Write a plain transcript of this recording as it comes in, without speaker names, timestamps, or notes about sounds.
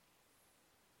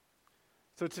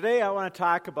So today I want to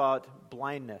talk about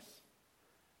blindness.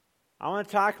 I want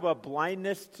to talk about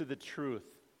blindness to the truth.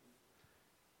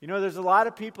 You know, there's a lot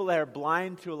of people that are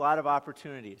blind to a lot of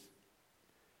opportunities.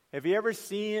 Have you ever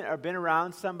seen or been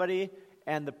around somebody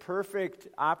and the perfect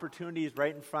opportunity is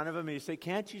right in front of them and you say,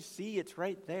 can't you see? It's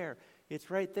right there. It's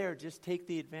right there. Just take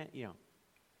the advantage.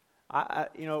 A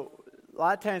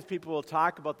lot of times people will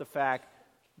talk about the fact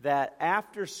that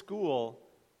after school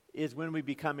is when we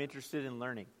become interested in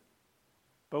learning.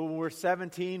 But when we're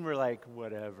 17, we're like,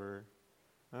 whatever.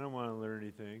 I don't want to learn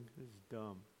anything. This is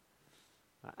dumb.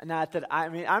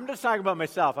 I'm just talking about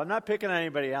myself. I'm not picking on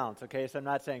anybody else, okay? So I'm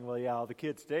not saying, well, yeah, all the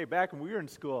kids today, back when we were in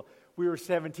school, we were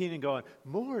 17 and going,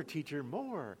 more, teacher,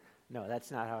 more. No,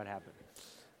 that's not how it happened.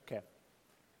 Okay.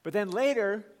 But then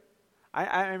later,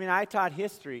 I taught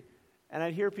history, and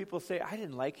I'd hear people say, I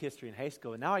didn't like history in high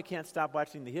school, and now I can't stop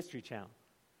watching the History Channel.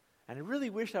 And I really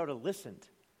wish I would have listened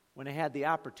when I had the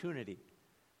opportunity.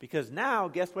 Because now,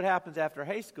 guess what happens after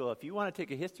high school? If you want to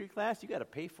take a history class, you got to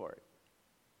pay for it.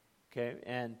 Okay?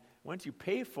 And once you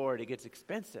pay for it, it gets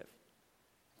expensive.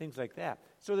 Things like that.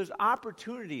 So there's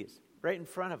opportunities right in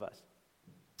front of us.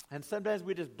 And sometimes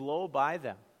we just blow by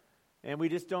them. And we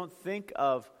just don't think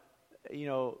of,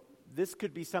 this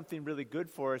could be something really good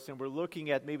for us. And we're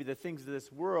looking at maybe the things of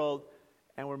this world,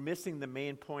 and we're missing the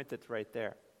main point that's right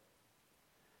there.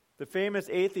 The famous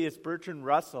atheist Bertrand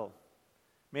Russell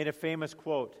made a famous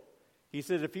quote. He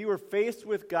says, if he were faced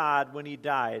with God when he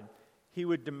died, he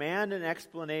would demand an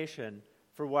explanation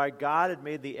for why God had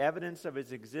made the evidence of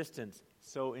his existence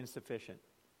so insufficient.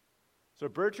 So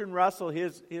Bertrand Russell,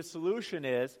 his solution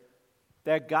is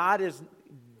that God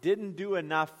didn't do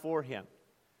enough for him.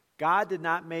 God did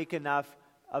not make enough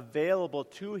available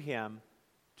to him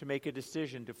to make a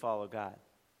decision to follow God.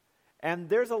 And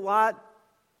there's a lot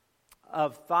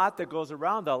of thought that goes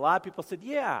around that. A lot of people said,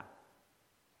 yeah,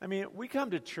 we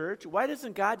come to church. Why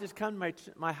doesn't God just come to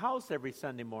my house every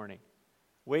Sunday morning?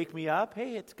 Wake me up.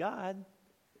 Hey, it's God.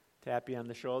 Tap you on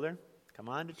the shoulder. Come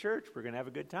on to church. We're going to have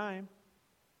a good time.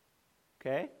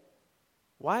 Okay?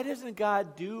 Why doesn't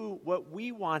God do what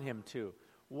we want him to?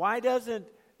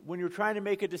 When you're trying to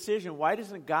make a decision, why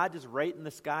doesn't God just write in the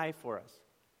sky for us?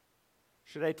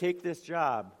 Should I take this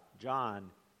job? John,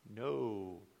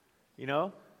 no.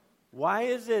 Why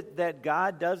is it that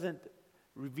God doesn't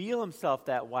reveal himself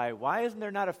that way? Why isn't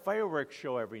there not a fireworks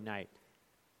show every night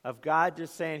of God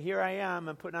just saying, here I am,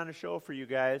 I'm putting on a show for you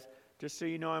guys, just so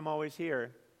you know I'm always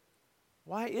here?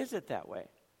 Why is it that way?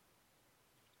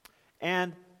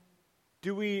 And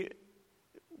do we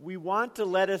want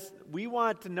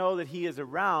to know that he is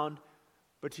around,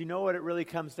 but you know what it really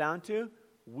comes down to?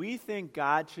 We think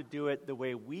God should do it the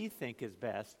way we think is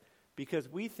best because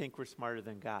we think we're smarter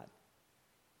than God.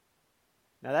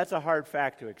 Now that's a hard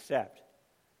fact to accept.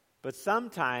 But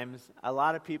sometimes a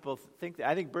lot of people think that.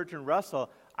 I think Bertrand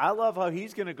Russell, I love how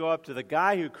he's going to go up to the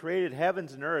guy who created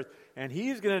heavens and earth, and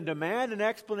he's going to demand an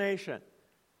explanation.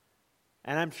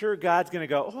 And I'm sure God's going to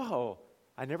go, oh,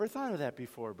 I never thought of that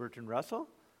before, Bertrand Russell.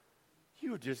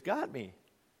 You just got me.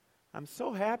 I'm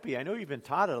so happy. I know you've been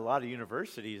taught at a lot of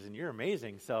universities, and you're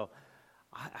amazing, so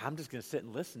I'm just going to sit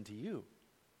and listen to you.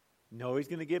 No, he's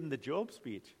going to give him the Job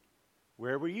speech.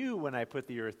 Where were you when I put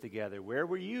the earth together? Where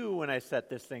were you when I set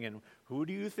this thing? And who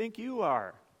do you think you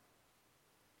are?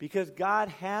 Because God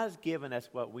has given us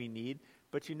what we need.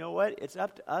 But you know what? It's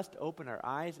up to us to open our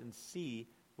eyes and see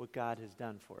what God has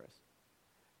done for us.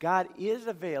 God is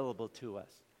available to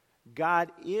us.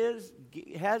 God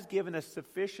has given us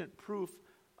sufficient proof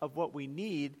of what we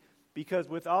need, because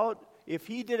if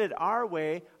he did it our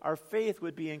way, our faith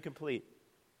would be incomplete.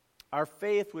 Our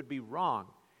faith would be wrong.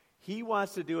 He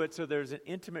wants to do it so there's an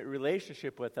intimate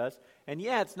relationship with us. And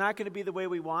yeah, it's not going to be the way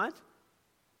we want,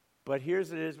 but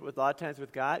here's it is with a lot of times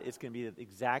with God, it's going to be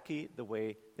exactly the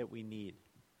way that we need.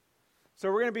 So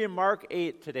we're going to be in Mark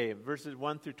 8 today, verses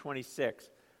 1 through 26.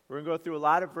 We're going to go through a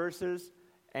lot of verses,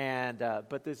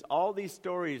 but there's all these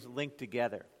stories linked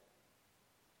together.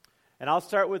 And I'll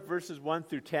start with verses 1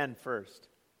 through 10 first.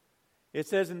 It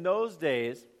says, in those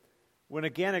days, when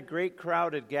again a great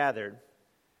crowd had gathered,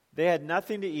 they had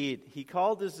nothing to eat. He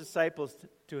called his disciples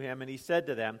to him, and he said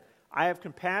to them, I have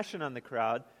compassion on the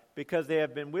crowd, because they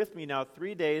have been with me now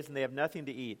 3 days, and they have nothing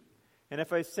to eat. And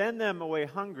if I send them away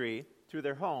hungry to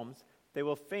their homes, they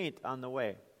will faint on the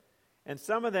way. And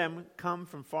some of them come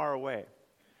from far away.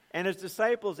 And his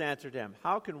disciples answered him,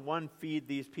 how can one feed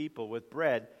these people with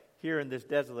bread here in this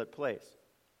desolate place?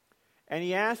 And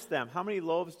he asked them, how many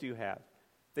loaves do you have?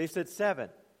 They said 7.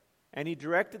 And he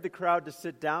directed the crowd to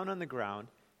sit down on the ground.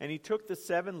 And he took the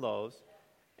 7 loaves,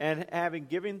 and having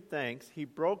given thanks, he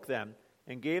broke them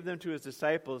and gave them to his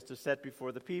disciples to set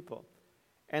before the people.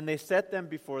 and they set them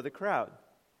before the crowd.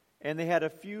 And they had a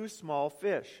few small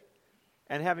fish.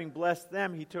 And having blessed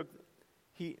them,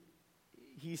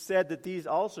 he said that these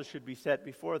also should be set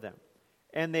before them.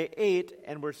 And they ate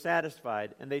and were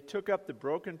satisfied, and they took up the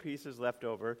broken pieces left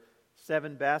over,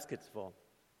 7 baskets full.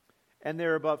 And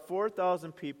there were about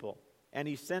 4,000 people, and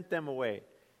he sent them away.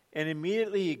 And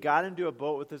immediately he got into a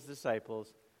boat with his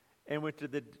disciples and went to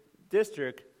the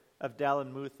district of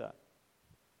Dalmanutha.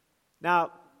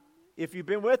 Now, if you've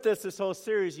been with us this whole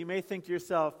series, you may think to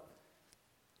yourself,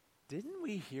 didn't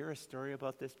we hear a story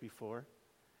about this before?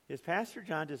 Is Pastor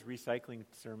John just recycling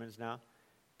sermons now?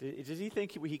 Does he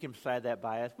think he can slide that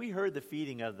by us? We heard the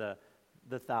feeding of the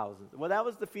thousands. Well, that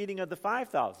was the feeding of the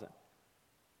 5,000.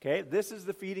 Okay, this is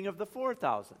the feeding of the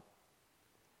 4,000.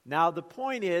 Now, the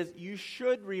point is, you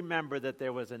should remember that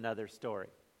there was another story.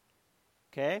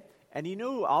 Okay? And you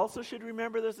know who also should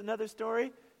remember there's another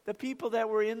story? The people that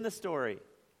were in the story.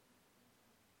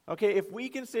 Okay, if we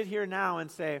can sit here now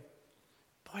and say,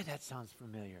 boy, that sounds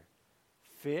familiar.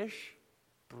 Fish,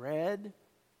 bread,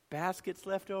 baskets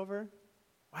left over.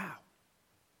 Wow.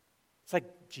 It's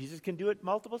like Jesus can do it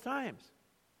multiple times.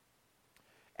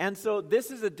 And so this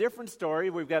is a different story.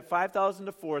 We've got 5,000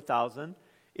 to 4,000.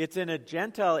 It's in a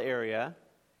Gentile area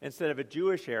instead of a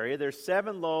Jewish area. There's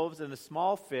 7 loaves and a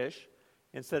small fish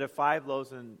instead of 5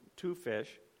 loaves and 2 fish.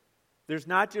 There's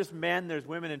not just men, there's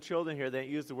women and children here. They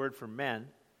use the word for men.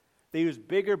 They use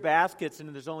bigger baskets,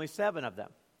 and there's only 7 of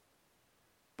them.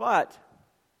 But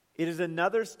it is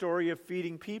another story of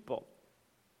feeding people.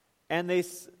 And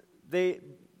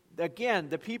again,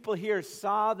 the people here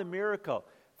saw the miracle.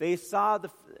 They saw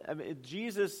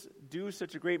Jesus do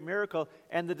such a great miracle,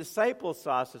 and the disciples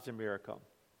saw such a miracle.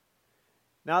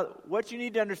 Now, what you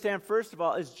need to understand, first of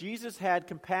all, is Jesus had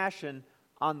compassion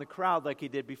on the crowd like he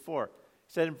did before.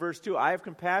 He said in verse 2, I have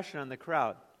compassion on the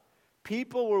crowd.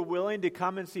 People were willing to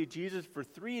come and see Jesus for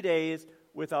 3 days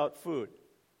without food.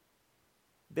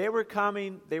 They were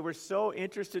coming, they were so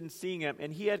interested in seeing him,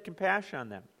 and he had compassion on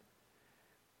them.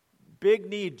 Big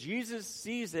need. Jesus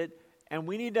sees it, and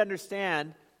we need to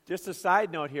understand, just a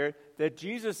side note here, that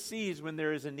Jesus sees when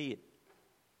there is a need.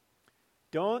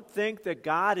 Don't think that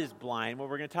God is blind. When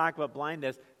we're going to talk about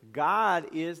blindness, God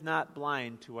is not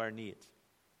blind to our needs.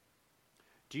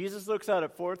 Jesus looks out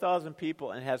at 4,000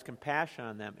 people and has compassion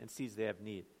on them and sees they have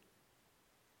need.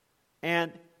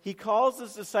 And he calls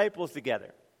his disciples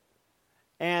together.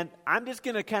 And I'm just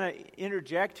going to kind of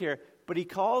interject here, but he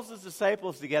calls his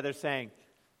disciples together saying,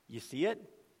 you see it?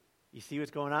 You see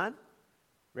what's going on?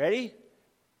 Ready?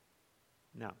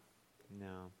 No.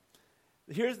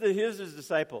 Here's his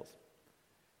disciples.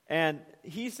 And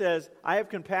he says, I have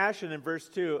compassion in verse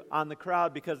 2 on the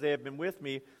crowd because they have been with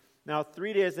me. Now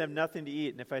 3 days they have nothing to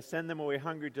eat, and if I send them away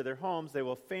hungry to their homes, they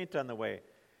will faint on the way.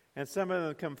 And some of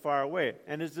them come far away.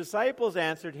 And his disciples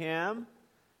answered him,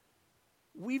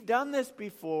 we've done this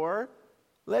before.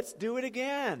 Let's do it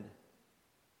again.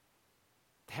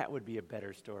 That would be a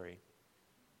better story.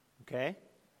 Okay?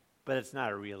 But it's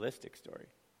not a realistic story.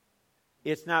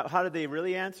 It's not, how did they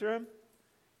really answer him?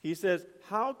 He says,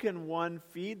 how can one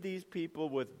feed these people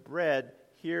with bread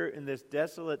here in this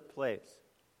desolate place?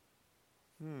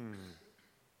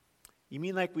 You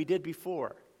mean like we did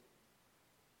before?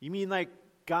 You mean like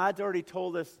God's already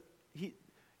told us? You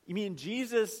mean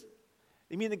Jesus?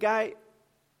 You mean the guy?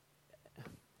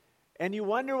 And you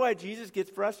wonder why Jesus gets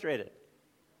frustrated.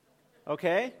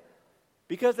 Okay?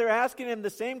 Because they're asking him the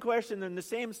same question in the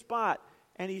same spot.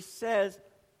 And he says,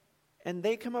 and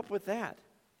they come up with that.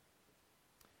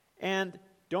 And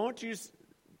don't you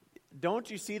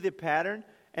see the pattern?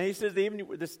 And he says, even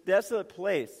this desolate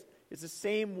place, it's the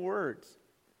same words.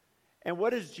 And what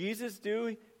does Jesus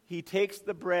do? He takes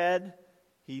the bread,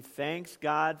 he thanks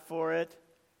God for it,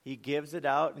 he gives it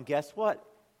out, and guess what?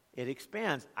 It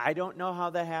expands. I don't know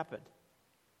how that happened.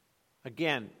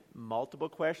 Again, multiple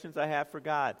questions I have for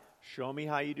God. Show me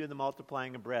how you do the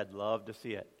multiplying of bread. Love to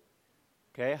see it.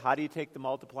 Okay, how do you take the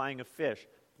multiplying of fish?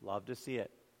 Love to see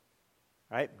it.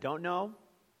 Right? Don't know.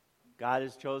 God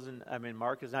has chosen,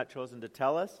 Mark has not chosen to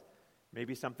tell us.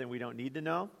 Maybe something we don't need to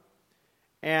know.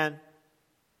 And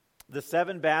the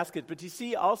 7 baskets. But you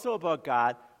see also about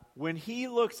God, when he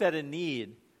looks at a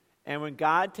need, and when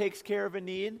God takes care of a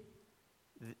need,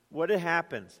 what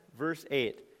happens? Verse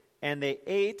 8. And they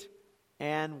ate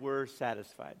and were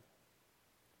satisfied.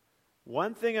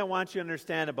 One thing I want you to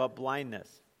understand about blindness.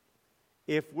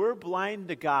 If we're blind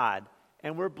to God,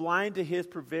 and we're blind to his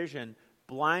provision,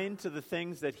 blind to the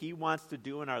things that he wants to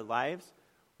do in our lives,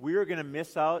 we are going to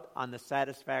miss out on the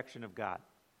satisfaction of God.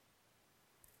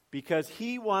 Because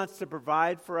he wants to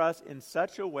provide for us in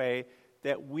such a way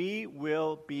that we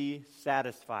will be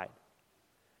satisfied.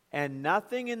 And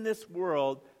nothing in this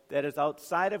world that is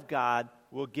outside of God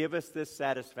will give us this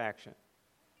satisfaction.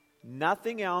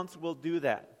 Nothing else will do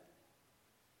that.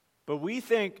 But we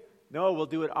think, no, we'll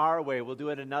do it our way. We'll do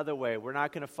it another way. We're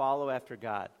not going to follow after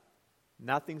God.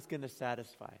 Nothing's going to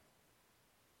satisfy.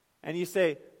 And you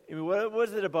say, I mean, what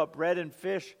was it about bread and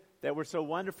fish that were so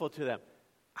wonderful to them?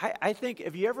 I think,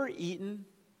 have you ever eaten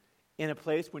in a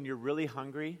place when you're really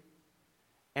hungry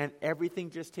and everything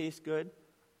just tastes good?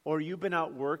 Or you've been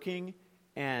out working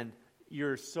and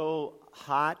you're so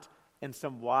hot and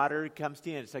some water comes to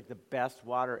you and it's like the best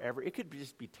water ever. It could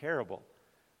just be terrible.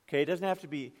 Okay, it doesn't have to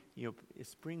be,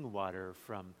 spring water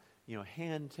from,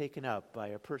 hand taken up by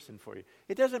a person for you.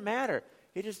 It doesn't matter.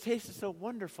 It just tastes so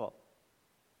wonderful.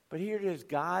 But here it is,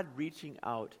 God reaching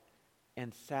out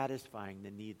and satisfying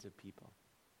the needs of people.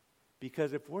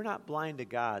 Because if we're not blind to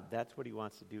God, that's what he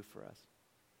wants to do for us.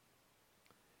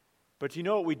 But you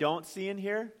know what we don't see in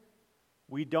here?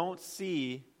 We don't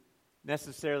see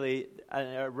necessarily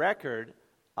a record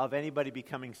of anybody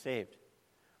becoming saved.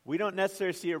 We don't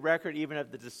necessarily see a record even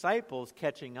of the disciples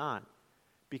catching on,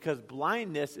 because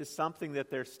blindness is something that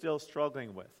they're still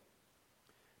struggling with.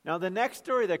 Now, the next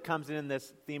story that comes in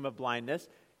this theme of blindness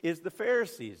is the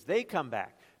Pharisees. They come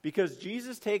back because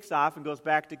Jesus takes off and goes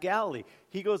back to Galilee.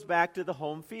 He goes back to the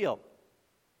home field.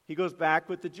 He goes back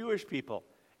with the Jewish people.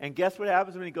 And guess what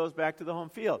happens when he goes back to the home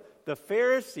field? The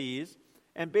Pharisees,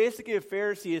 and basically a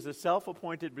Pharisee is a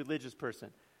self-appointed religious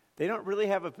person. They don't really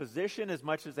have a position as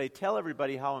much as they tell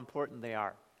everybody how important they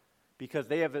are, because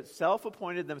they have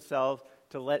self-appointed themselves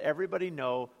to let everybody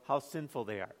know how sinful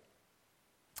they are.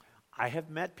 I have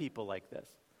met people like this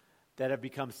that have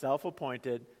become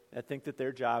self-appointed, that think that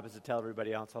their job is to tell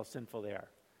everybody else how sinful they are.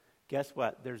 Guess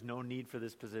what? There's no need for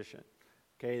this position.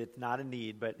 Okay, it's not a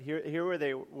need, but here where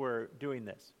they were doing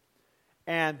this.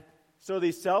 And so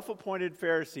these self-appointed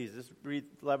Pharisees, this read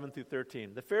 11 through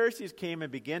 13. The Pharisees came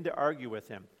and began to argue with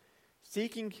him,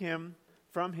 seeking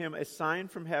from him a sign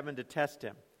from heaven to test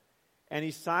him. And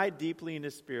he sighed deeply in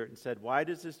his spirit and said, "Why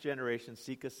does this generation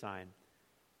seek a sign?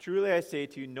 Truly I say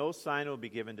to you, no sign will be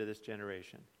given to this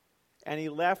generation." And he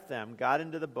left them, got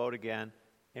into the boat again,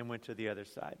 and went to the other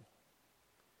side.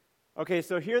 Okay,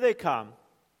 so here they come.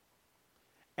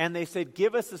 And they said,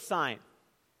 "Give us a sign."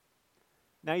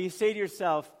 Now you say to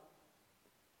yourself,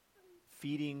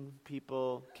 feeding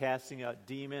people, casting out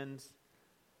demons,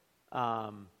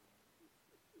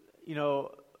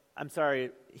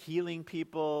 healing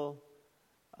people,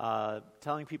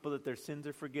 telling people that their sins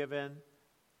are forgiven.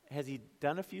 Has he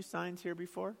done a few signs here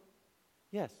before?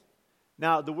 Yes.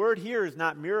 Now, the word here is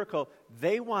not miracle.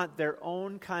 They want their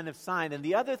own kind of sign. And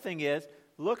the other thing is,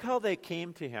 look how they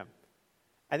came to him.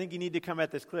 I think you need to come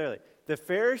at this clearly. The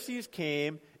Pharisees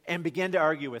came and began to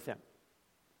argue with him.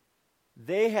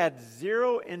 They had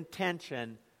zero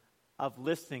intention of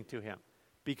listening to him.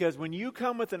 Because when you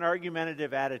come with an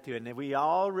argumentative attitude, and we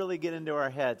all really get into our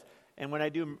heads, and when I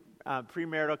do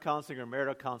premarital counseling or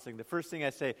marital counseling, the first thing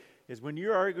I say is, when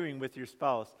you're arguing with your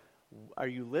spouse, are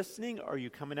you listening or are you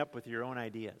coming up with your own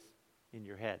ideas in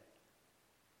your head?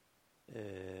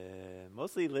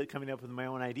 Mostly coming up with my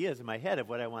own ideas in my head of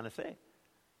what I want to say.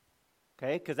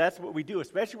 Okay, because that's what we do,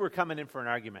 especially when we're coming in for an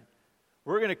argument.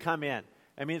 We're going to come in.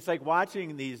 I mean, it's like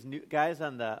watching these guys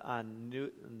on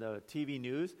the TV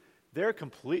news. They're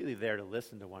completely there to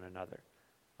listen to one another,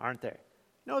 aren't they?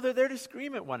 No, they're there to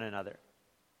scream at one another.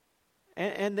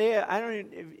 And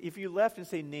if you left and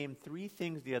say, name 3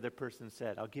 things the other person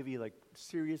said, I'll give you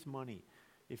serious money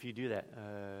if you do that.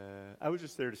 I was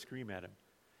just there to scream at him.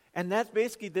 And that's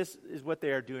basically, this is what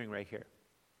they are doing right here.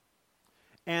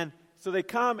 And so they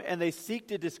come and they seek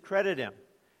to discredit him.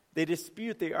 They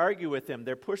dispute, they argue with him.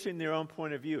 They're pushing their own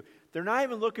point of view. They're not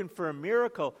even looking for a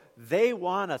miracle. They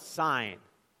want a sign.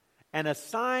 And a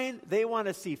sign, they want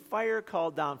to see fire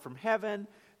called down from heaven.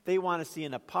 They want to see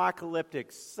an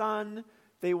apocalyptic sun.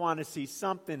 They want to see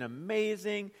something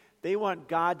amazing. They want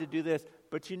God to do this.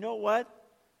 But you know what?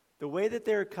 The way that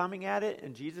they're coming at it,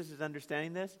 and Jesus is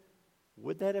understanding this,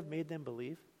 would that have made them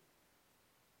believe?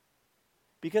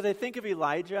 Because I think of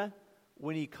Elijah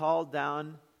when he called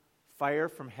down fire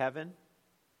from heaven,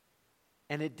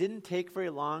 and it didn't take very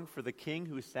long for the king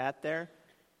who sat there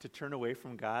to turn away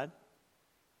from God.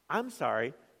 I'm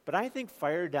sorry, but I think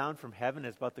fire down from heaven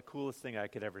is about the coolest thing I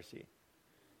could ever see.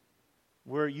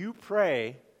 Where you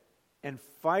pray and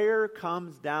fire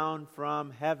comes down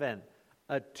from heaven,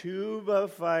 a tube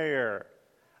of fire.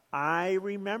 I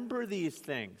remember these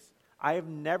things. I have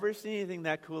never seen anything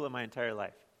that cool in my entire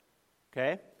life.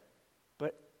 Okay?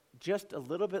 But just a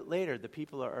little bit later, the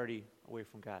people are already away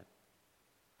from God.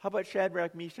 How about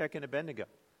Shadrach, Meshach, and Abednego?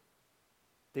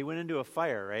 They went into a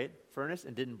fire, right? Furnace,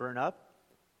 and didn't burn up.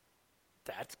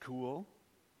 That's cool.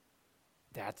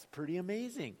 That's pretty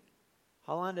amazing.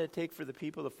 How long did it take for the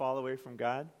people to fall away from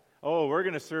God? Oh, we're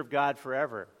going to serve God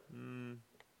forever.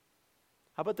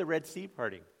 How about the Red Sea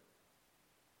parting?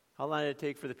 How long did it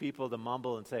take for the people to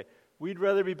mumble and say, we'd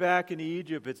rather be back in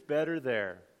Egypt, it's better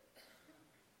there?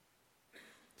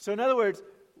 So in other words,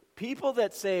 people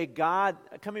that say God,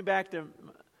 coming back to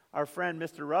our friend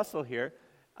Mr. Russell here,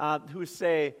 who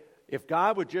say, if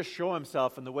God would just show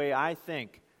himself in the way I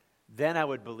think, then I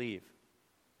would believe.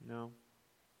 No.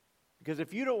 Because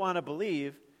if you don't want to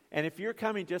believe, and if you're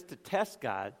coming just to test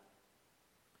God,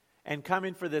 and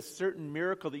coming for this certain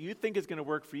miracle that you think is going to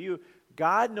work for you,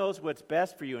 God knows what's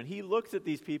best for you. And he looks at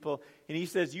these people and he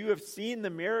says, you have seen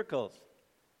the miracles.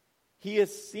 He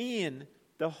has seen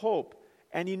the hope.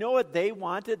 And you know what they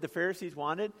wanted, the Pharisees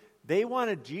wanted? They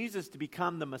wanted Jesus to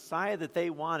become the Messiah that they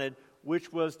wanted,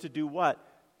 which was to do what?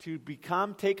 To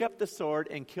take up the sword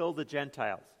and kill the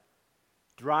Gentiles.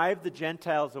 Drive the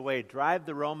Gentiles away. Drive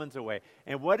the Romans away.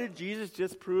 And what did Jesus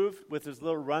just prove with his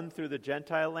little run through the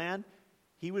Gentile land?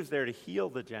 He was there to heal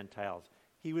the Gentiles.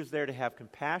 He was there to have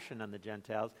compassion on the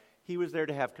Gentiles. He was there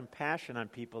to have compassion on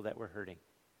people that were hurting.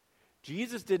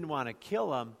 Jesus didn't want to kill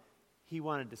them. He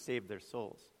wanted to save their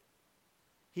souls.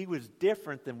 He was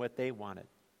different than what they wanted.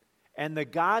 And the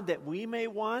God that we may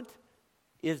want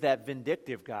is that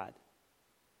vindictive God.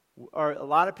 Or a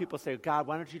lot of people say, God,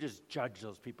 why don't you just judge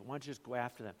those people? Why don't you just go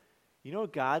after them? You know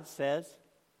what God says?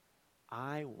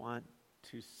 I want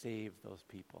to save those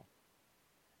people.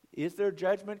 Is there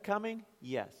judgment coming?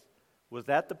 Yes. Was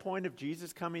that the point of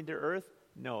Jesus coming to earth?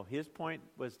 No. His point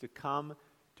was to come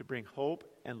to bring hope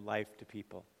and life to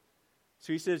people.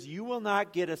 So he says, you will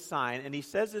not get a sign. And he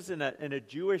says this in a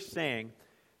Jewish saying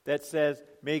that says,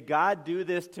 may God do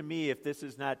this to me if this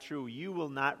is not true. You will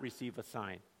not receive a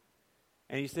sign.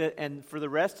 And he said, and for the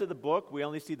rest of the book, we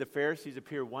only see the Pharisees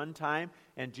appear one time,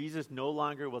 and Jesus no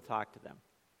longer will talk to them.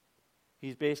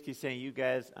 He's basically saying, you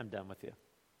guys, I'm done with you.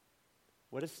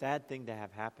 What a sad thing to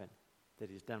have happen, that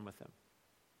he's done with them.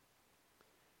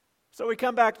 So we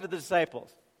come back to the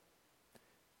disciples.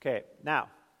 Okay, now,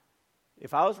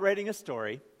 if I was writing a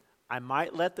story, I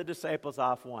might let the disciples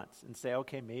off once and say,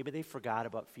 okay, maybe they forgot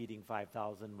about feeding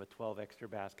 5,000 with 12 extra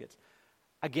baskets.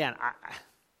 Again,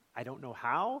 I don't know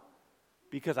how,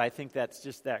 because I think that's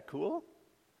just that cool.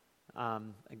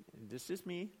 This is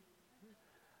me.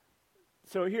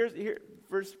 So here's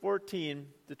verse 14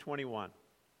 to 21.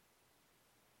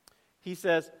 He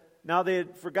says, now they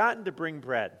had forgotten to bring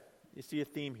bread. You see a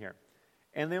theme here.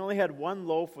 And they only had one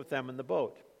loaf with them in the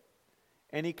boat.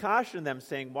 And he cautioned them,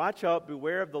 saying, watch out,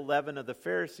 beware of the leaven of the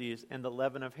Pharisees and the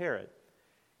leaven of Herod.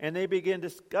 And they began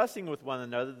discussing with one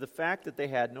another the fact that they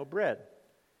had no bread.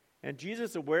 And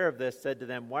Jesus, aware of this, said to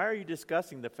them, why are you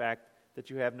discussing the fact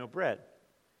that you have no bread?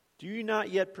 Do you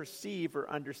not yet perceive or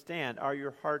understand? Are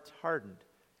your hearts hardened?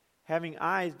 Having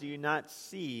eyes, do you not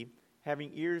see?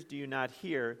 Having ears, do you not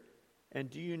hear? And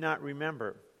do you not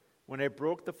remember? When I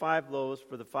broke the 5 loaves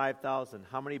for the 5,000,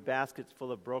 how many baskets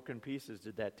full of broken pieces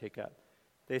did that take up?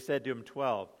 They said to him,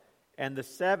 12. And the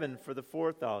 7 for the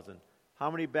 4,000,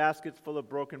 how many baskets full of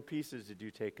broken pieces did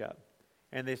you take up?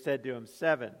 And they said to him,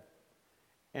 7.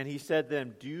 And he said to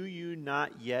them, do you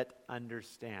not yet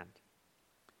understand?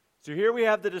 So here we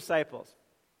have the disciples.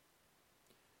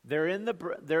 They're in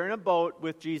a boat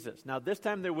with Jesus. Now this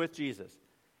time they're with Jesus.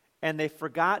 And they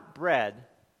forgot bread,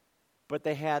 but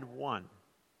they had one.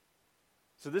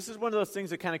 So this is one of those things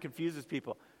that kind of confuses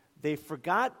people. They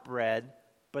forgot bread,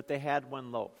 but they had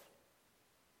one loaf.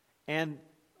 And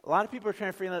a lot of people are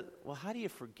trying to figure out, well, how do you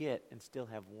forget and still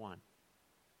have one?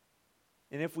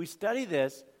 And if we study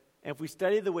this, and if we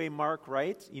study the way Mark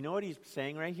writes, you know what he's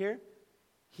saying right here?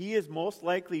 He is most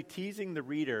likely teasing the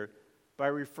reader by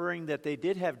referring that they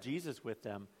did have Jesus with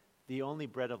them, the only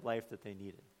bread of life that they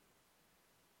needed.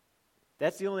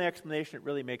 That's the only explanation that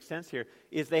really makes sense here,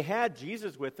 is they had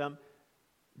Jesus with them.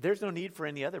 There's no need for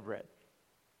any other bread.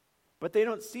 But they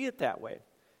don't see it that way.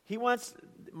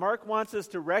 Mark wants us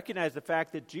to recognize the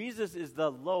fact that Jesus is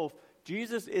the loaf.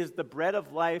 Jesus is the bread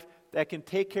of life that can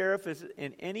take care of us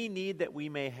in any need that we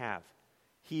may have.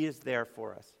 He is there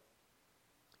for us.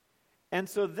 And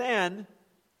so then,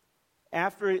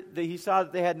 after he saw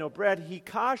that they had no bread, he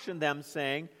cautioned them,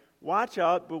 saying, watch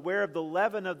out, beware of the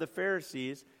leaven of the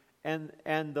Pharisees and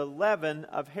the leaven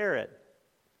of Herod.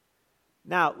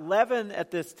 Now, leaven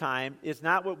at this time is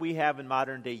not what we have in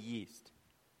modern day yeast.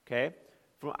 Okay?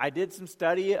 I did some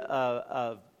study in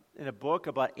a book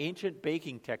about ancient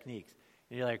baking techniques.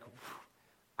 And you're like,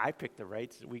 I picked the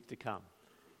right week to come.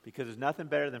 Because there's nothing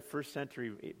better than first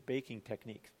century baking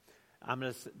techniques. I'm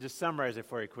going to just summarize it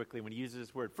for you quickly when he uses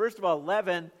this word. First of all,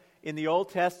 leaven in the Old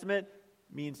Testament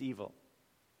means evil.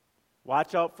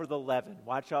 Watch out for the leaven.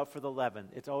 Watch out for the leaven.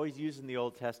 It's always used in the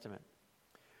Old Testament.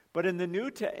 But in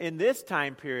in this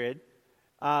time period,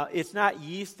 it's not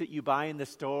yeast that you buy in the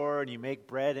store and you make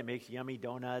bread. It makes yummy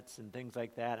donuts and things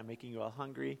like that. I'm making you all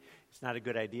hungry. It's not a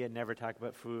good idea. Never talk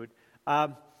about food.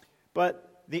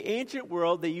 But the ancient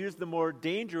world, they used the more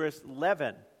dangerous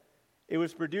leaven. It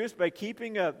was produced by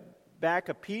keeping back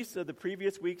a piece of the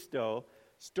previous week's dough,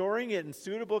 storing it in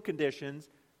suitable conditions.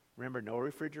 Remember, no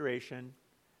refrigeration,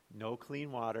 no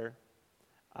clean water,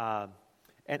 and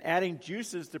adding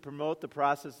juices to promote the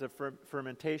process of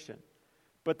fermentation.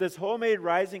 But this homemade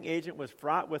rising agent was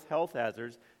fraught with health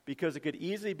hazards because it could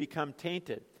easily become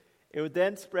tainted. It would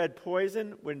then spread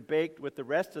poison when baked with the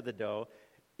rest of the dough.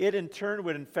 It in turn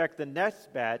would infect the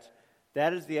next batch.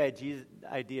 That is the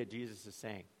idea Jesus is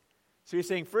saying. So he's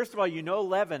saying, first of all, you know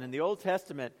leaven. In the Old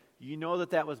Testament, you know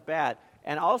that was bad.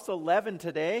 And also leaven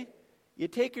today, you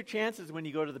take your chances when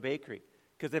you go to the bakery.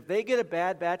 Because if they get a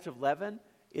bad batch of leaven,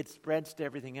 it spreads to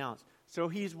everything else. So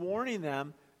he's warning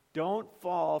them, don't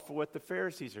fall for what the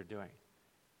Pharisees are doing.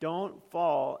 Don't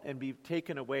fall and be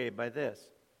taken away by this.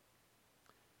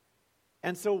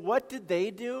 And so what did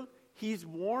they do? He's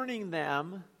warning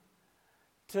them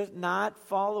to not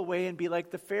fall away and be like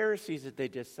the Pharisees that they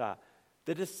just saw.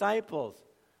 The disciples,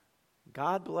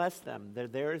 God bless them. They're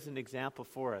there as an example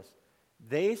for us.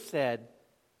 They said,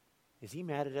 is he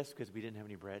mad at us because we didn't have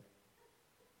any bread?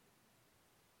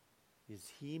 Is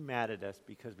he mad at us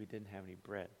because we didn't have any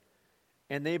bread?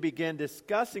 And they began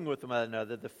discussing with one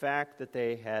another the fact that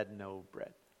they had no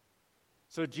bread.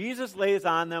 So Jesus lays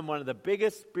on them one of the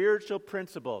biggest spiritual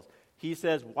principles. He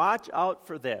says, watch out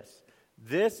for this.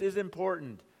 This is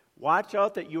important. Watch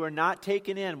out that you are not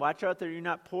taken in. Watch out that you're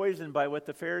not poisoned by what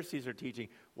the Pharisees are teaching.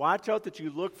 Watch out that you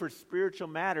look for spiritual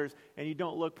matters and you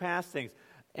don't look past things.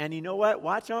 And you know what?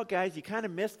 Watch out, guys. You kind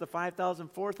of missed the 5,000,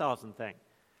 4,000 thing.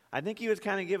 I think he was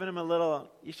kind of giving them a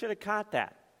little, you should have caught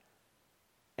that.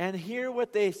 And hear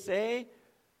what they say.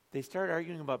 They start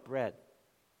arguing about bread.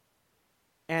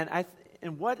 And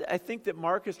what I think that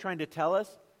Mark is trying to tell us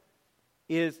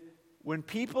is when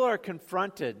people are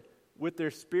confronted with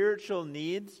their spiritual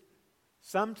needs,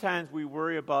 sometimes we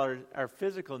worry about our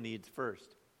physical needs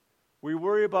first. We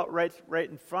worry about right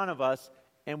in front of us,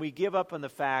 and we give up on the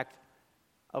fact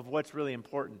of what's really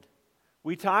important.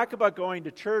 We talk about going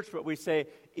to church, but we say,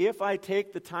 if I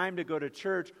take the time to go to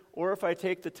church, or if I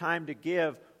take the time to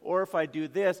give, or if I do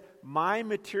this, my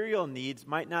material needs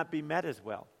might not be met as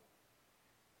well.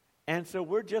 And so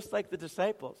we're just like the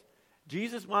disciples.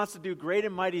 Jesus wants to do great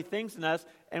and mighty things in us,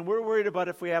 and we're worried about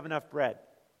if we have enough bread.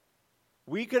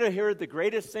 We could have heard the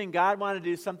greatest thing. God wanted to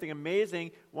do something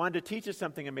amazing, wanted to teach us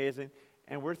something amazing,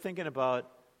 and we're thinking about,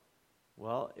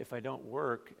 well, if I don't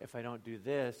work, if I don't do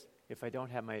this, if I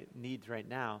don't have my needs right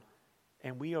now,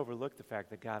 and we overlook the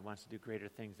fact that God wants to do greater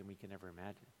things than we can ever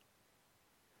imagine.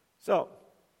 So,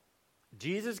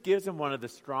 Jesus gives them one of the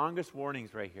strongest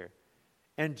warnings right here.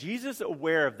 And Jesus,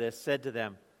 aware of this, said to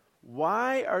them,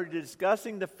 why are you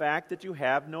discussing the fact that you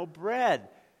have no bread?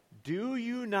 Do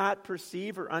you not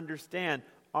perceive or understand?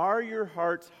 Are your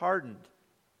hearts hardened?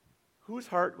 Whose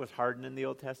heart was hardened in the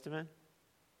Old Testament?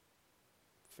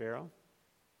 Pharaoh?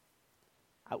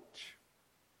 Ouch.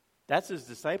 That's his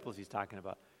disciples he's talking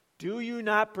about. Do you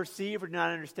not perceive or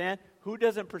not understand? Who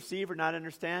doesn't perceive or not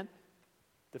understand?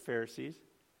 The Pharisees.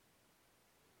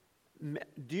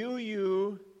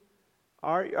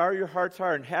 Are your hearts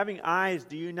hardened? Having eyes,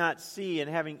 do you not see? And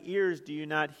having ears, do you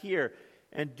not hear?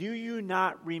 And do you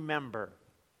not remember?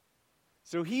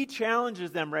 So he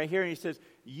challenges them right here, and he says,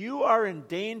 you are in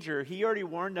danger. He already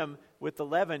warned them with the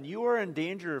leaven. You are in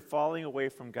danger of falling away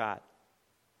from God.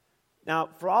 Now,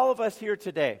 for all of us here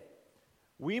today,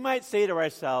 we might say to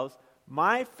ourselves,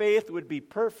 my faith would be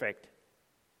perfect.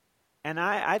 And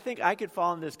I think I could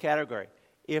fall in this category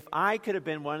if I could have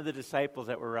been one of the disciples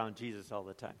that were around Jesus all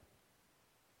the time.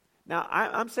 Now,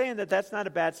 I'm saying that that's not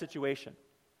a bad situation.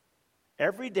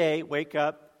 Every day, wake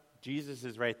up, Jesus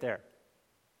is right there.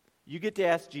 You get to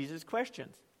ask Jesus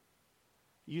questions.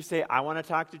 You say, I want to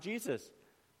talk to Jesus.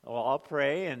 Well, I'll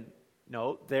pray, and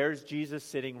no, there's Jesus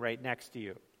sitting right next to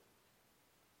you.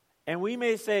 And we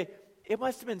may say, it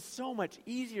must have been so much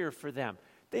easier for them.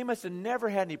 They must have never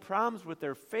had any problems with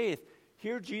their faith.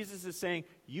 Here Jesus is saying,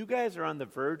 you guys are on the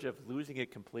verge of losing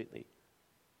it completely.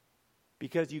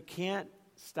 Because you can't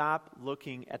stop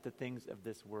looking at the things of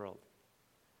this world.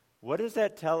 What does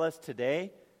that tell us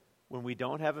today when we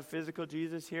don't have a physical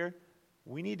Jesus here?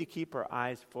 We need to keep our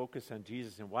eyes focused on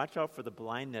Jesus and watch out for the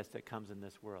blindness that comes in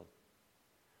this world.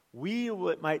 We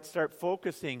might start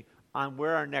focusing on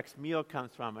where our next meal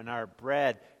comes from and our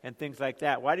bread and things like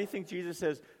that. Why do you think Jesus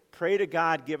says, pray to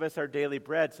God, give us our daily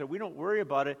bread? So we don't worry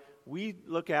about it. We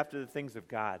look after the things of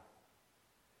God.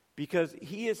 Because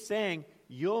he is saying,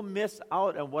 you'll miss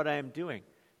out on what I am doing.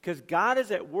 Because God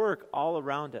is at work all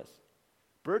around us.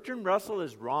 Bertrand Russell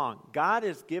is wrong. God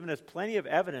has given us plenty of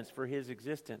evidence for his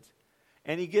existence.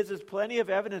 And he gives us plenty of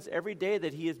evidence every day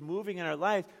that he is moving in our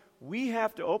lives. We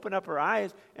have to open up our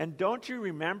eyes. And don't you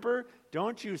remember?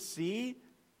 Don't you see?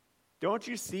 Don't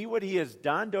you see what he has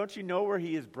done? Don't you know where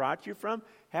he has brought you from?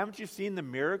 Haven't you seen the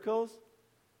miracles?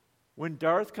 When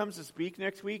Darth comes to speak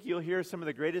next week, you'll hear some of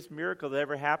the greatest miracles that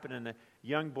ever happened in a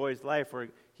young boy's life where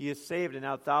he is saved and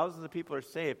now thousands of people are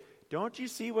saved. Don't you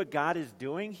see what God is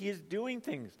doing? He is doing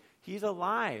things. He's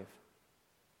alive.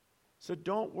 So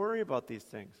don't worry about these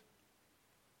things.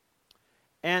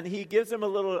 And he gives them a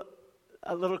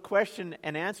little question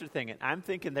and answer thing. And I'm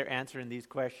thinking they're answering these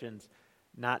questions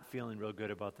not feeling real good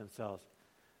about themselves.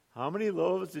 How many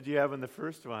loaves did you have in the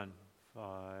first one? 5.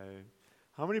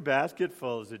 How many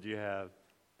basketfuls did you have?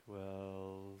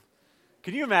 12.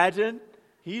 Can you imagine?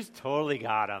 He's totally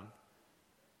got them.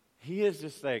 He is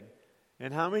just like,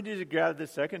 and how many did you grab the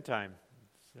second time?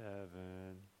 7.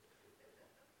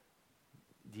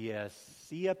 Do you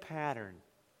see a pattern?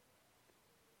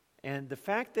 And the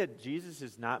fact that Jesus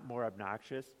is not more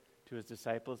obnoxious to his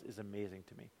disciples is amazing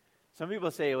to me. Some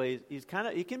people say, well,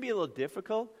 he can be a little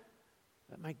difficult,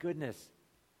 but my goodness,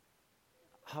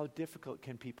 how difficult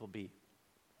can people be?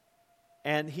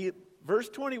 And verse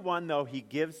 21, though, he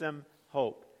gives them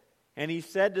hope. And he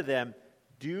said to them,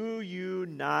 do you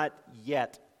not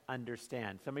yet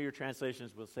understand? Some of your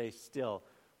translations will say still.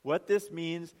 What this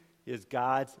means is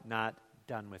God's not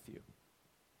done with you.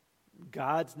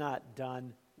 God's not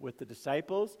done with the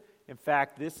disciples. In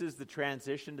fact, this is the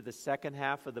transition to the second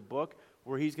half of the book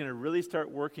where he's going to really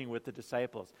start working with the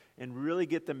disciples and really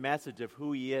get the message of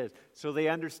who he is. So they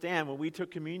understand when we took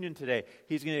communion today,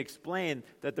 he's going to explain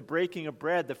that the breaking of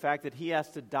bread, the fact that he has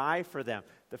to die for them,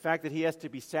 the fact that he has to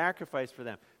be sacrificed for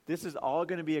them, this is all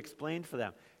going to be explained for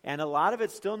them. And a lot of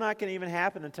it's still not going to even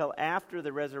happen until after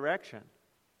the resurrection.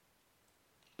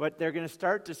 But they're going to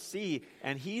start to see,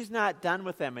 and he's not done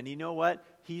with them. And you know what?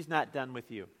 He's not done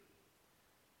with you.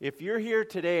 If you're here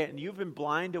today and you've been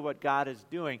blind to what God is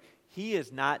doing, he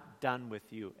is not done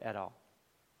with you at all.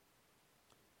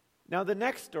 Now, the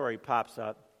next story pops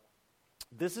up.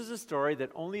 This is a story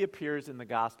that only appears in the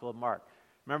Gospel of Mark.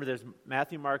 Remember, there's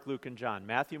Matthew, Mark, Luke, and John.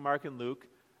 Matthew, Mark, and Luke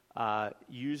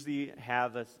usually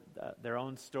have their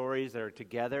own stories that are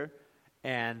together,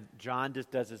 and John just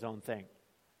does his own thing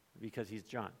because he's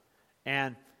John.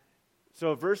 And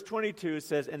so verse 22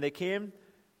 says, and they came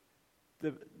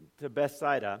to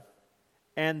Bethsaida,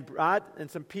 and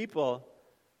some people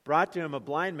brought to him a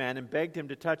blind man and begged him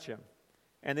to touch him.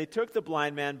 And they took the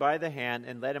blind man by the hand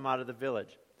and led him out of the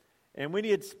village. And when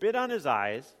he had spit on his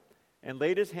eyes and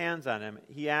laid his hands on him,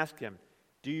 he asked him,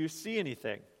 do you see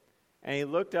anything? And he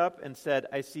looked up and said,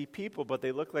 I see people, but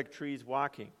they look like trees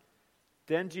walking.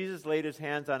 Then Jesus laid his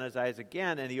hands on his eyes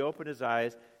again, and he opened his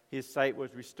eyes. His sight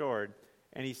was restored,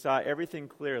 and he saw everything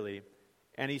clearly.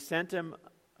 And he sent him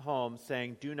home,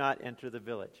 saying, do not enter the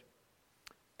village.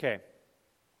 Okay.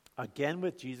 Again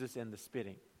with Jesus and the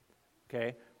spitting.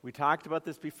 Okay? We talked about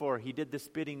this before. He did the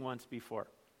spitting once before.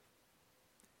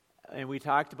 And we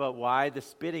talked about why the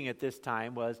spitting at this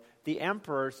time was the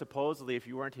emperor supposedly, if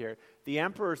you weren't here, the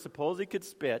emperor supposedly could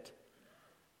spit,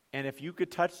 and if you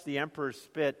could touch the emperor's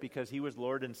spit because he was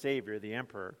Lord and Savior, the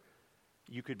emperor,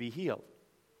 you could be healed.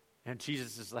 And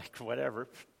Jesus is like, whatever.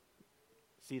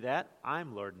 See that?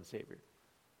 I'm Lord and Savior.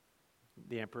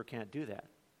 The emperor can't do that.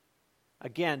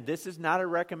 Again, this is not a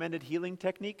recommended healing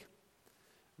technique.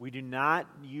 We do not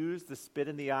use the spit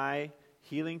in the eye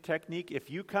healing technique.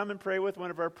 If you come and pray with one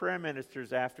of our prayer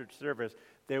ministers after service,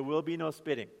 there will be no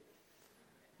spitting.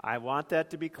 I want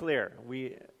that to be clear.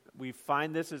 We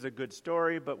find this as a good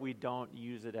story, but we don't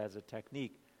use it as a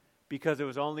technique because it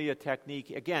was only a technique.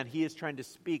 Again, he is trying to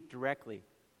speak directly.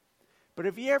 But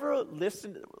have you ever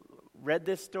read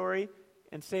this story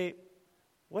and say,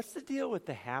 what's the deal with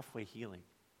the halfway healing?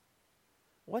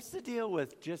 What's the deal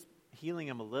with just healing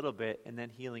him a little bit and then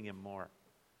healing him more?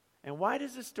 And why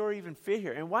does this story even fit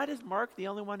here? And why is Mark the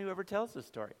only one who ever tells this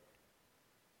story?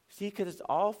 See, because it's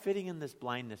all fitting in this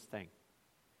blindness thing.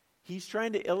 He's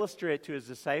trying to illustrate to his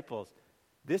disciples,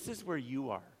 this is where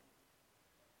you are.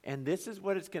 And this is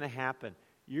what is going to happen.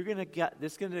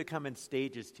 This is going to come in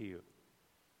stages to you.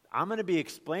 I'm going to be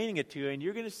explaining it to you, and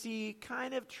you're going to see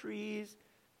kind of trees,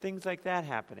 things like that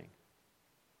happening.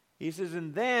 He says,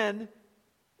 and then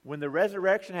when the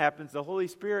resurrection happens, the Holy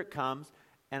Spirit comes,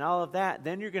 and all of that,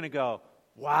 then you're going to go,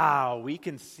 wow, we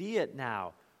can see it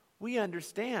now. We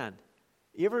understand.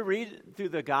 You ever read through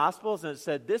the Gospels and it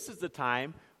said this is the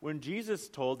time when Jesus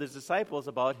told his disciples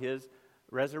about his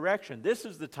resurrection. This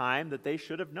is the time that they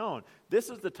should have known. This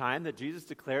is the time that Jesus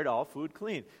declared all food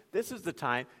clean. This is the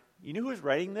time. You know who's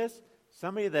writing this?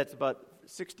 Somebody that's about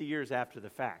 60 years after the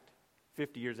fact,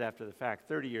 50 years after the fact,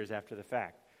 30 years after the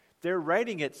fact. They're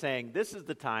writing it saying this is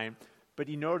the time, but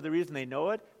you know the reason they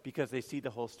know it? Because they see the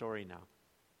whole story now.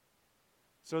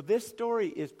 So this story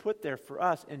is put there for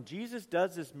us, and Jesus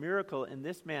does this miracle in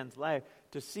this man's life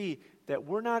to see that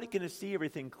we're not going to see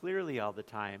everything clearly all the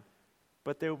time,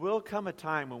 but there will come a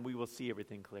time when we will see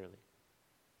everything clearly.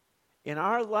 In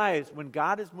our lives, when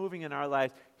God is moving in our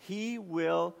lives, he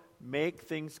will make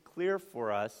things clear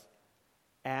for us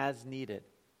as needed.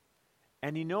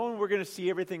 And you know when we're going to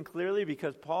see everything clearly?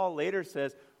 Because Paul later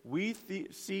says, we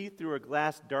see through a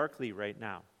glass darkly right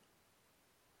now.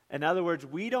 In other words,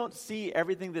 we don't see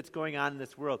everything that's going on in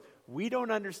this world. We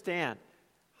don't understand.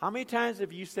 How many times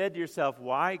have you said to yourself,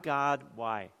 why, God,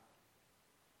 why?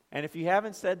 And if you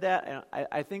haven't said that,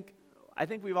 I think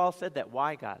we've all said that.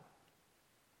 Why, God?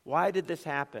 Why did this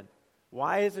happen?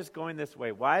 Why is this going this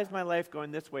way? Why is my life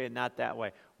going this way and not that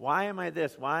way? Why am I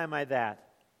this? Why am I that?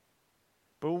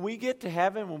 But when we get to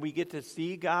heaven, when we get to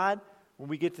see God, when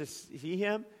we get to see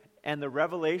him, and the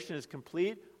revelation is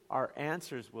complete, our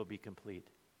answers will be complete.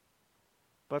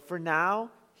 But for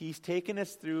now, he's taken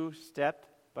us through step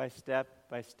by step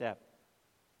by step.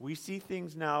 We see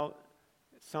things now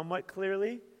somewhat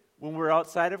clearly. When we're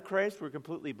outside of Christ, we're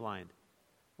completely blind.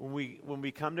 When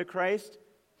we come to Christ,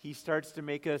 he starts to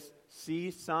make us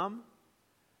see some.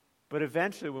 But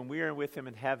eventually, when we are with him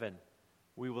in heaven,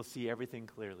 we will see everything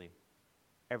clearly.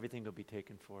 Everything will be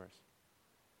taken for us.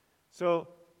 So,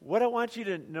 what I want you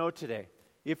to know today,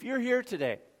 if you're here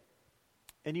today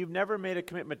and you've never made a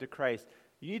commitment to Christ,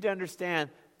 you need to understand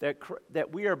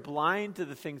that we are blind to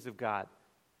the things of God,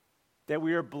 that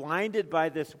we are blinded by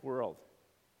this world.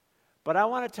 But I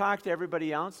want to talk to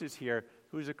everybody else who's here,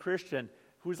 who's a Christian,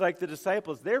 who's like the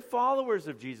disciples. They're followers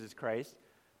of Jesus Christ,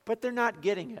 but they're not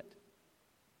getting it.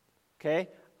 Okay?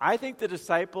 I think the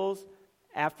disciples,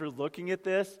 after looking at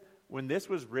this, when this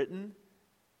was written,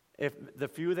 if the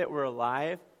few that were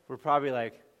alive were probably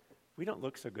like, we don't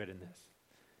look so good in this.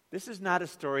 This is not a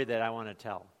story that I want to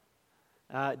tell.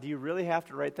 Do you really have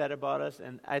to write that about us?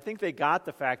 And I think they got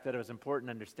the fact that it was important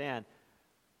to understand.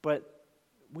 But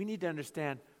we need to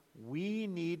understand, we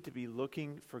need to be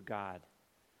looking for God.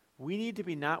 We need to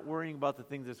be not worrying about the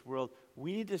things of this world.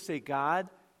 We need to say, God,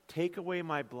 take away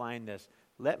my blindness.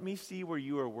 Let me see where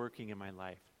you are working in my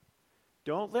life.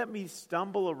 Don't let me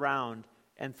stumble around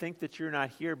and think that you're not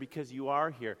here because you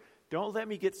are here. Don't let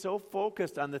me get so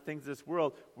focused on the things of this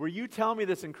world where you tell me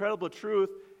this incredible truth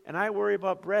and I worry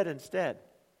about bread instead.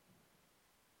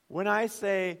 When I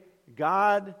say,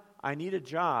 God, I need a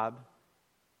job,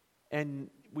 and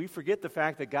we forget the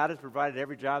fact that God has provided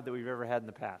every job that we've ever had in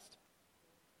the past.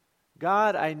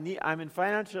 God, I'm in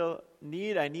financial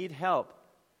need, I need help.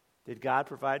 Did God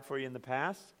provide for you in the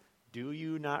past? Do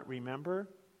you not remember?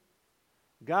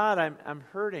 God, I'm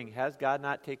hurting. Has God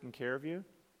not taken care of you?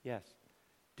 Yes.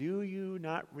 Do you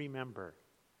not remember?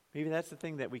 Maybe that's the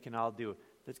thing that we can all do.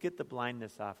 Let's get the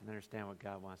blindness off and understand what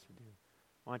God wants to do.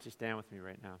 Why don't you stand with me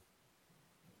right now?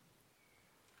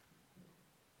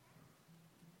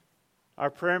 Our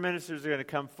prayer ministers are going to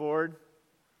come forward.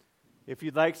 If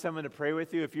you'd like someone to pray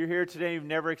with you, if you're here today and you've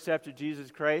never accepted Jesus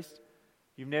Christ,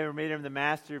 you've never made him the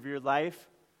master of your life,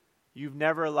 you've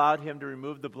never allowed him to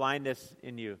remove the blindness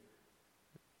in you,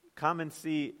 come and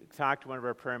talk to one of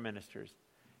our prayer ministers.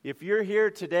 If you're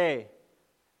here today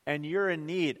and you're in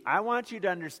need, I want you to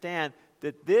understand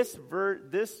that this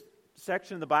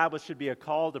section of the Bible should be a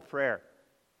call to prayer.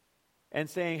 And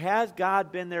saying, has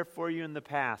God been there for you in the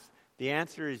past? The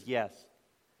answer is yes.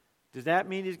 Does that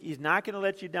mean he's not going to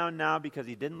let you down now because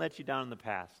he didn't let you down in the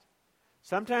past?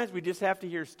 Sometimes we just have to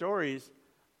hear stories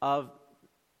of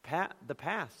the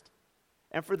past.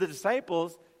 And for the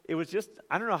disciples, it was just,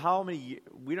 I don't know how many years,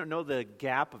 we don't know the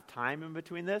gap of time in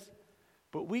between this,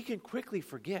 but we can quickly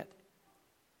forget.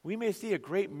 We may see a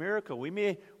great miracle. We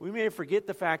may forget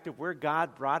the fact of where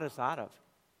God brought us out of.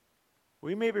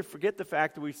 We may forget the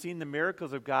fact that we've seen the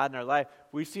miracles of God in our life.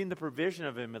 We've seen the provision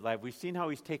of him in life. We've seen how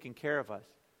he's taken care of us.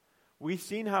 We've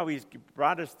seen how he's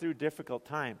brought us through difficult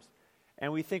times.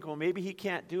 And we think, well, maybe he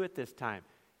can't do it this time.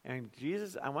 And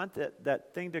Jesus, I want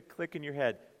that thing to click in your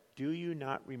head. Do you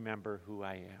not remember who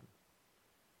I am?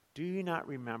 Do you not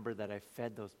remember that I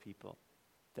fed those people,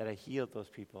 that I healed those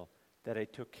people, that I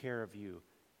took care of you,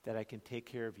 that I can take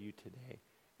care of you today,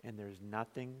 and there's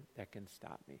nothing that can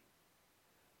stop me?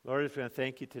 Lord, I just want to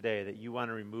thank you today that you want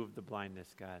to remove the blindness,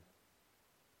 God.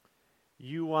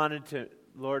 You wanted to,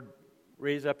 Lord,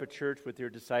 raise up a church with your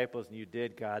disciples, and you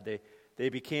did, God. They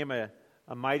became a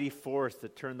mighty force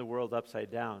that turned the world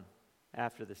upside down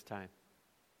after this time.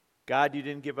 God, you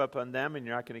didn't give up on them, and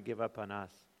you're not going to give up on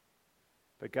us.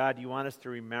 But God, you want us to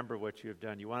remember what you have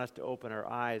done. You want us to open our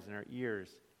eyes and our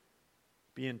ears,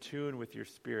 be in tune with your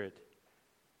Spirit,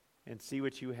 and see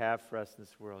what you have for us in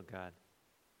this world, God.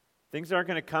 Things aren't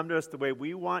going to come to us the way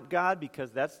we want, God,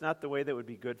 because that's not the way that would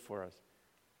be good for us.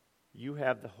 You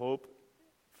have the hope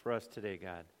for us today,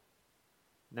 God.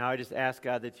 Now I just ask,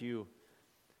 God, that you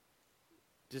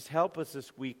just help us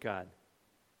this week, God.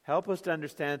 Help us to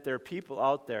understand that there are people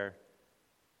out there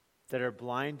that are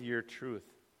blind to your truth.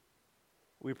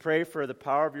 We pray for the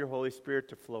power of your Holy Spirit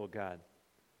to flow, God,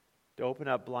 to open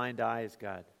up blind eyes,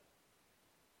 God,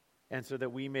 and so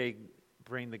that we may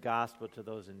bring the gospel to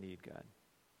those in need, God.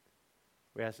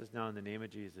 We ask this now in the name of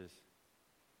Jesus.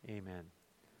 Amen.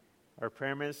 Our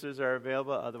prayer ministers are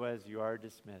available, otherwise you are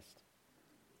dismissed.